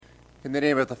In the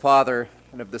name of the Father,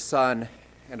 and of the Son,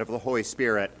 and of the Holy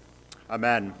Spirit.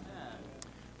 Amen.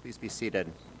 Please be seated.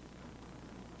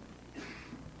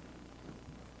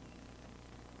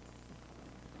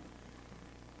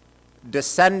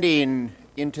 Descending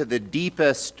into the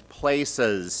deepest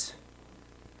places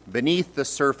beneath the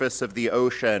surface of the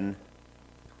ocean,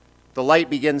 the light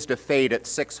begins to fade at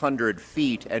 600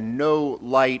 feet, and no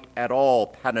light at all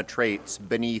penetrates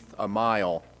beneath a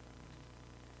mile.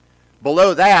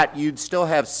 Below that, you'd still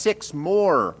have 6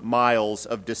 more miles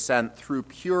of descent through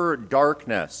pure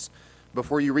darkness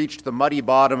before you reached the muddy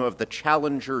bottom of the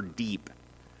Challenger Deep,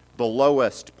 the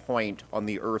lowest point on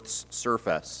the Earth's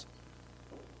surface.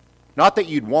 Not that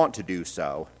you'd want to do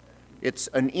so. It's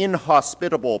an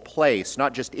inhospitable place,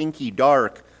 not just inky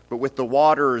dark, but with the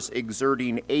waters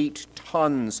exerting 8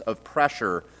 tons of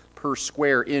pressure per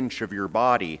square inch of your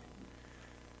body.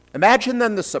 Imagine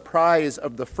then the surprise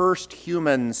of the first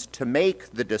humans to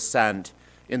make the descent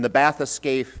in the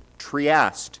bathyscaphe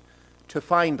Trieste to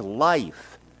find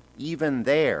life even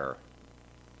there.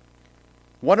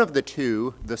 One of the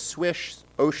two, the Swiss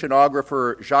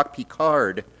oceanographer Jacques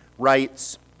Piccard,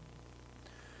 writes,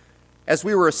 "As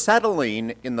we were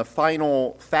settling in the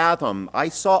final fathom, I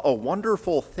saw a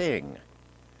wonderful thing.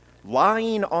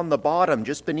 Lying on the bottom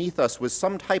just beneath us was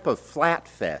some type of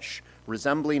flatfish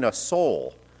resembling a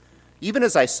sole. Even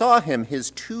as I saw him, his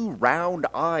 2 round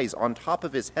eyes on top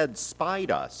of his head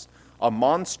spied us, a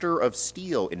monster of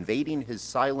steel invading his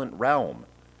silent realm.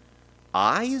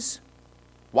 Eyes?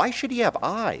 Why should he have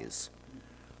eyes?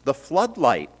 The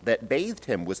floodlight that bathed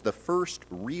him was the first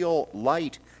real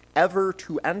light ever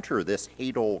to enter this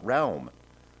hadal realm."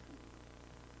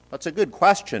 That's a good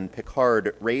question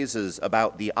Piccard raises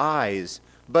about the eyes,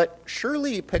 but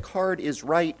surely Piccard is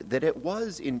right that it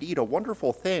was indeed a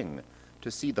wonderful thing to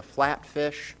see the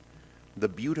flatfish, the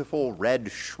beautiful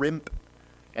red shrimp,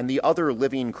 and the other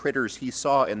living critters he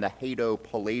saw in the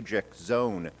hadopelagic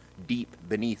zone deep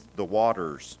beneath the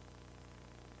waters.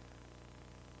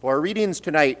 Well, our readings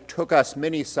tonight took us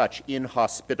many such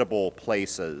inhospitable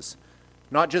places,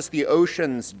 not just the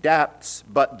ocean's depths,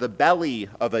 but the belly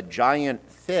of a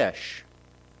giant fish,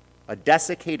 a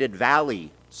desiccated valley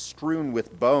strewn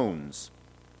with bones,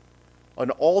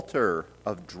 an altar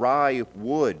of dry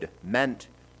wood meant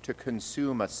to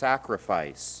consume a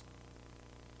sacrifice,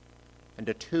 and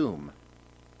a tomb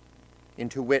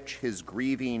into which his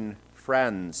grieving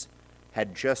friends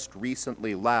had just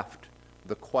recently left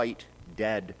the quite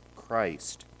dead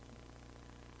Christ.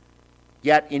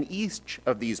 Yet in each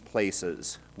of these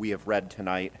places we have read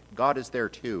tonight, God is there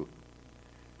too.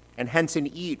 And hence in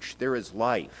each there is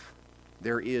life,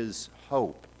 there is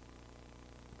hope.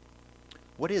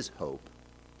 What is hope?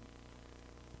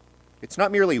 It's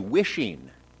not merely wishing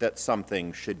that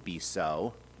something should be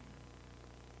so.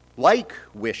 Like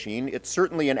wishing, it's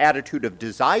certainly an attitude of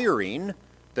desiring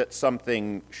that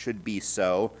something should be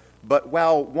so, but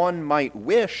while one might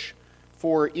wish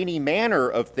for any manner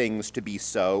of things to be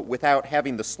so without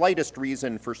having the slightest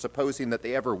reason for supposing that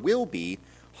they ever will be,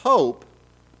 hope,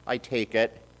 I take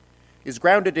it, is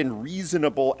grounded in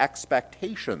reasonable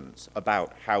expectations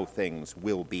about how things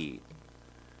will be.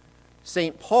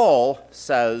 St. Paul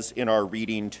says in our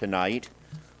reading tonight,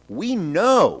 "We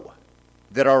know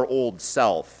that our old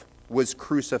self was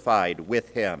crucified with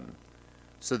him,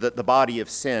 so that the body of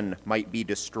sin might be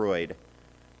destroyed,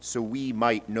 so we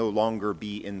might no longer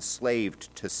be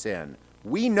enslaved to sin.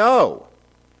 We know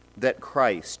that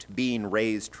Christ, being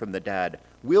raised from the dead,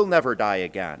 will never die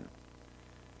again.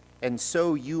 And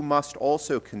so you must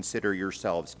also consider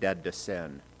yourselves dead to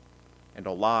sin and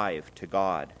alive to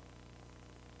God."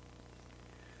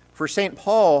 For St.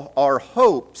 Paul, our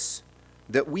hopes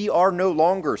that we are no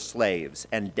longer slaves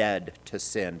and dead to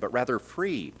sin, but rather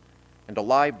free and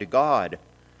alive to God,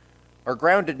 are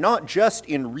grounded not just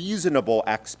in reasonable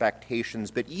expectations,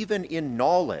 but even in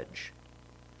knowledge.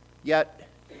 Yet,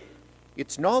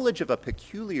 it's knowledge of a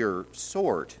peculiar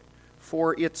sort,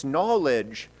 for it's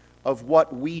knowledge of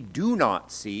what we do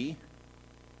not see,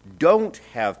 don't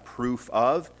have proof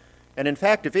of, and in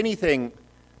fact, if anything,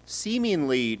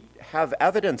 seemingly have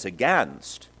evidence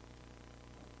against.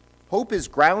 Hope is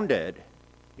grounded,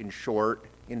 in short,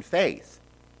 in faith.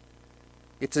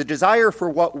 It's a desire for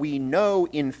what we know,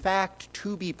 in fact,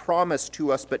 to be promised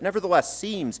to us, but nevertheless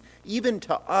seems, even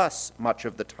to us much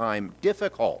of the time,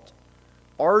 difficult,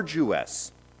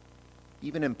 arduous,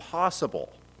 even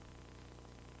impossible.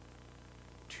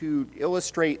 To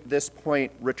illustrate this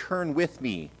point, return with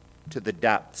me to the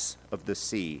depths of the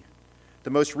sea. The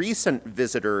most recent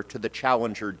visitor to the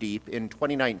Challenger Deep in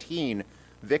 2019,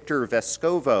 Victor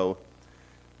Vescovo,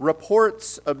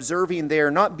 reports observing there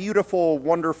not beautiful,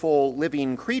 wonderful,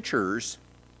 living creatures,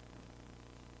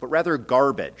 but rather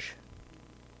garbage.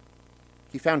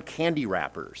 He found candy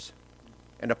wrappers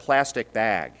and a plastic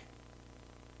bag.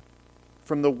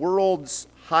 From the world's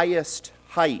highest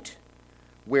height,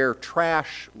 where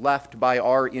trash left by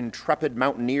our intrepid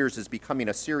mountaineers is becoming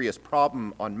a serious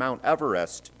problem on Mount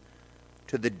Everest,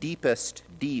 to the deepest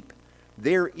deep,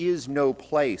 there is no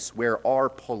place where our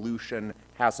pollution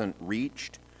hasn't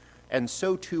reached, and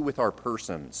so too with our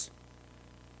persons.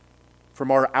 From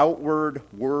our outward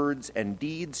words and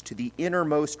deeds to the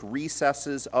innermost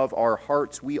recesses of our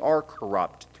hearts, we are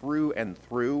corrupt through and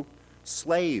through,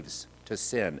 slaves to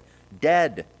sin,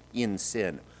 dead in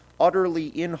sin,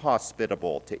 utterly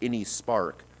inhospitable to any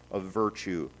spark of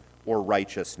virtue or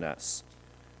righteousness.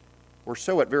 Or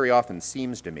so it very often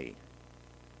seems to me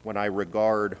when I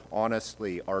regard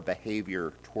honestly our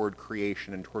behavior toward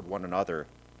creation and toward one another.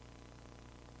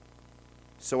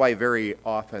 So I very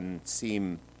often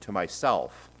seem to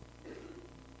myself.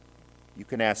 You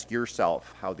can ask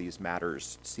yourself how these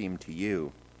matters seem to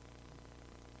you.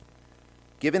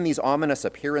 Given these ominous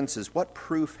appearances, what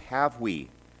proof have we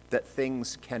that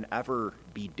things can ever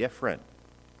be different?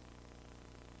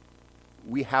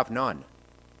 We have none.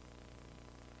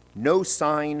 No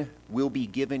sign will be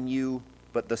given you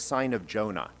but the sign of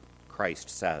Jonah, Christ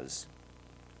says.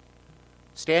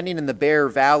 Standing in the bare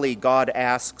valley, God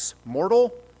asks,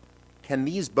 "Mortal, can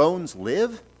these bones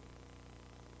live?"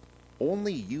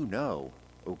 "Only you know,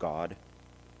 O God,"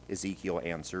 Ezekiel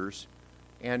answers.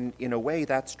 And in a way,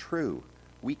 that's true.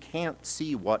 We can't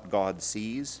see what God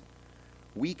sees.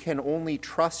 We can only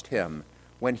trust him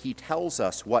when he tells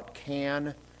us what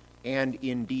can and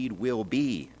indeed will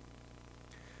be.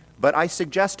 But I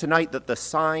suggest tonight that the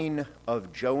sign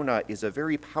of Jonah is a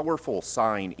very powerful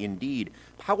sign indeed,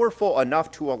 powerful enough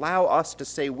to allow us to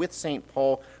say with St.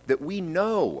 Paul that we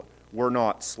know we're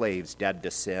not slaves dead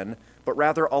to sin, but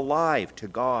rather alive to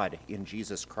God in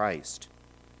Jesus Christ.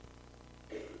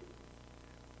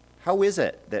 How is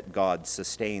it that God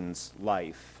sustains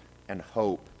life and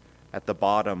hope at the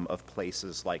bottom of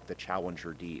places like the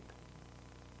Challenger Deep?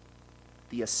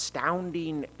 The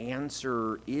astounding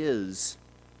answer is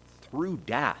through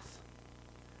death.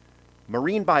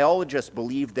 Marine biologists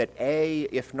believe that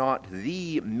if not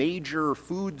the major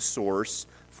food source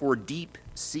for deep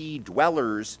sea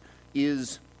dwellers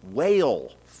is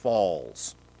whale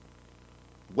falls.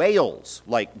 Whales,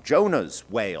 like Jonah's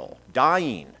whale,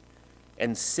 dying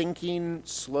and sinking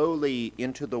slowly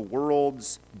into the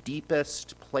world's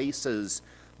deepest places,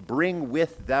 bring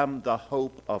with them the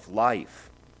hope of life.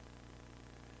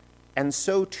 And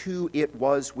so too it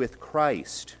was with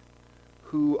Christ,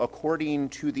 who, according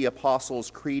to the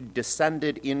Apostles' Creed,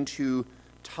 descended into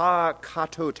ta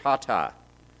katotata.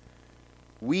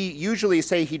 We usually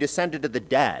say he descended to the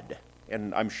dead,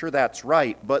 and I'm sure that's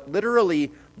right, but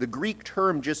literally the Greek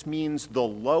term just means the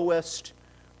lowest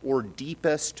or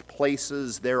deepest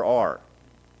places there are.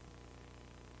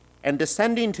 And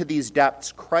descending to these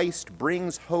depths, Christ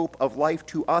brings hope of life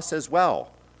to us as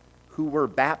well, who were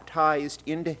baptized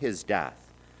into his death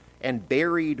and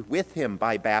buried with him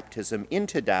by baptism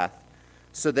into death,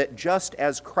 so that just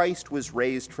as Christ was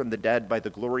raised from the dead by the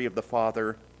glory of the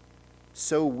Father,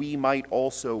 so we might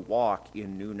also walk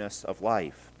in newness of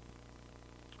life.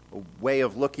 A way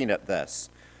of looking at this.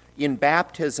 In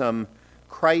baptism,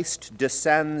 Christ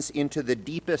descends into the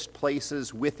deepest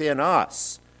places within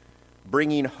us,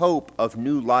 bringing hope of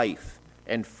new life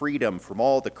and freedom from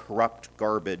all the corrupt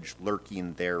garbage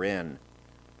lurking therein.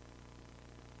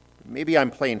 Maybe I'm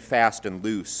playing fast and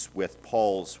loose with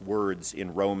Paul's words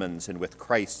in Romans and with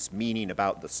Christ's meaning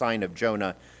about the sign of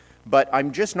Jonah, but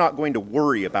I'm just not going to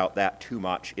worry about that too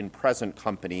much in present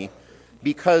company,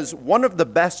 because one of the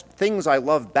best things I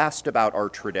love best about our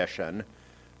tradition,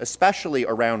 especially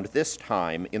around this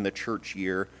time in the church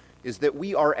year, is that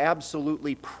we are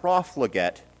absolutely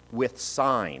profligate with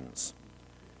signs.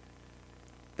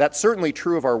 That's certainly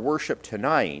true of our worship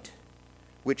tonight,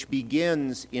 which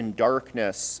begins in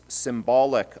darkness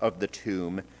symbolic of the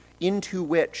tomb, into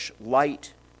which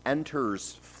light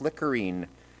enters flickering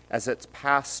as it's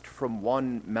passed from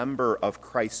one member of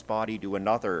Christ's body to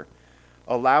another,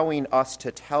 allowing us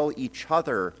to tell each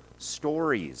other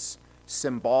stories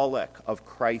symbolic of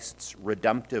Christ's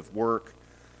redemptive work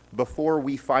before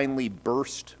we finally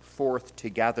burst forth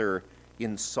together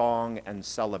in song and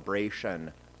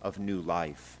celebration of new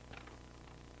life.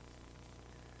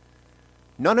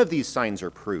 None of these signs are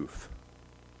proof.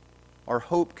 Our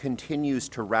hope continues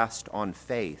to rest on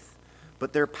faith,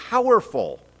 but they're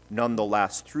powerful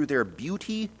nonetheless through their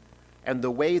beauty and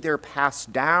the way they're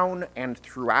passed down and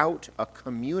throughout a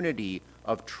community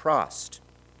of trust.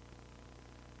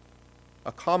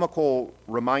 A comical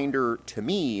reminder to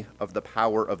me of the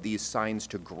power of these signs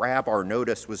to grab our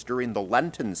notice was during the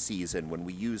Lenten season when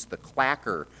we used the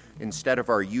clacker instead of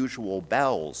our usual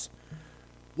bells.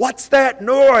 "What's that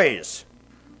noise?"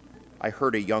 I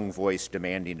heard a young voice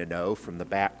demanding to know from the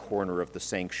back corner of the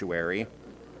sanctuary.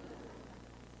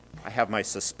 I have my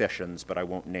suspicions, but I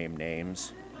won't name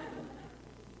names.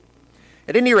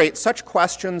 At any rate, such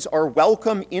questions are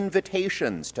welcome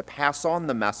invitations to pass on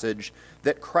the message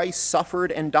that Christ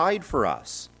suffered and died for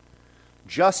us,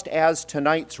 just as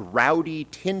tonight's rowdy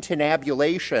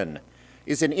tintinnabulation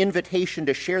is an invitation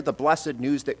to share the blessed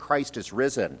news that Christ is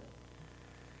risen.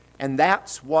 And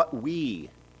that's what we,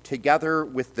 together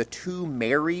with the two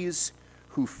Marys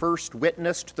who first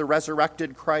witnessed the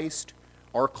resurrected Christ,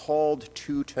 are called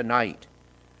to tonight.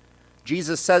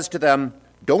 Jesus says to them,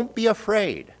 "Don't be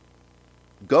afraid.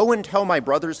 Go and tell my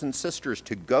brothers and sisters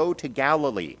to go to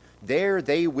Galilee. There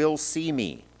they will see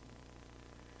me."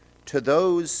 To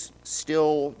those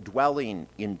still dwelling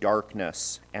in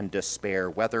darkness and despair,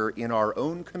 whether in our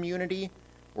own community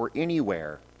or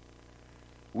anywhere,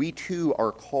 we too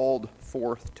are called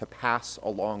forth to pass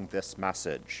along this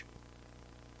message.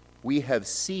 We have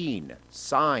seen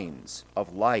signs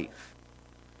of life.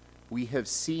 We have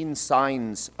seen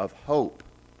signs of hope.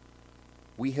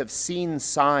 We have seen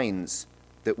signs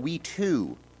that we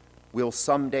too will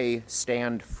someday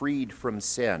stand freed from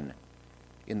sin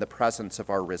in the presence of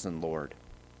our risen Lord.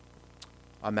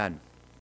 Amen.